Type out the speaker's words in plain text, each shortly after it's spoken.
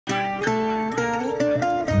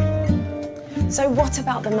So what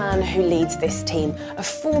about the man who leads this team? A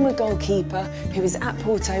former goalkeeper who is at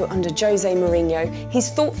Porto under Jose Mourinho. He's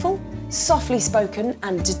thoughtful, softly spoken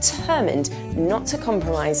and determined not to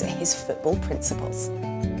compromise his football principles.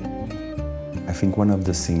 I think one of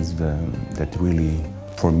the things that really,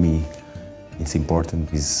 for me, it's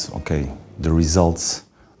important is, okay, the results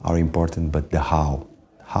are important, but the how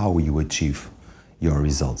you achieve your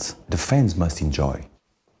results. The fans must enjoy.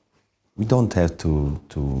 We don't have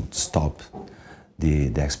to stop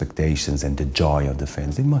the expectations and the joy of the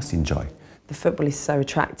fans. They must enjoy. The football is so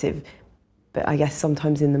attractive, but I guess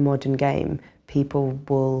sometimes in the modern game, people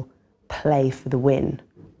will play for the win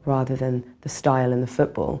rather than the style and the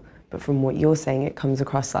football. But from what you're saying, it comes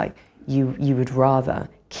across like you would rather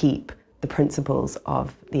keep the principles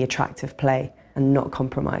of the attractive play and not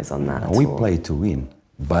compromise on that at all. We play to win,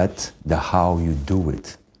 but the how you do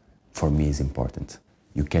it, for me, is important.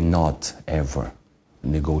 You cannot ever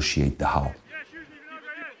negotiate the how.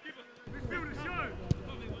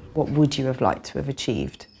 What would you have liked to have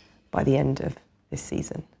achieved by the end of this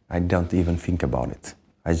season? I don't even think about it.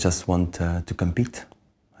 I just want to compete.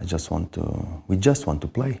 We just want to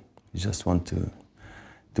play. We just want to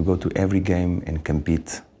go to every game and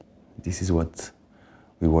compete. This is what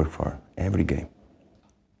we work for, every game.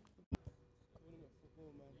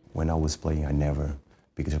 When I was playing, I never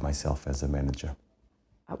pictured myself as a manager.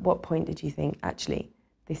 At what point did you think, actually,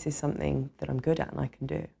 this is something that I'm good at and I can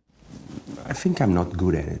do? I think I'm not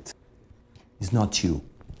good at it. It's not you.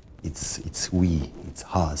 It's we, it's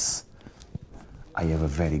us. I have a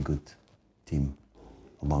very good team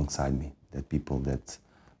alongside me. That people that,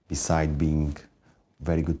 beside being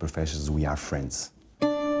very good professionals, we are friends.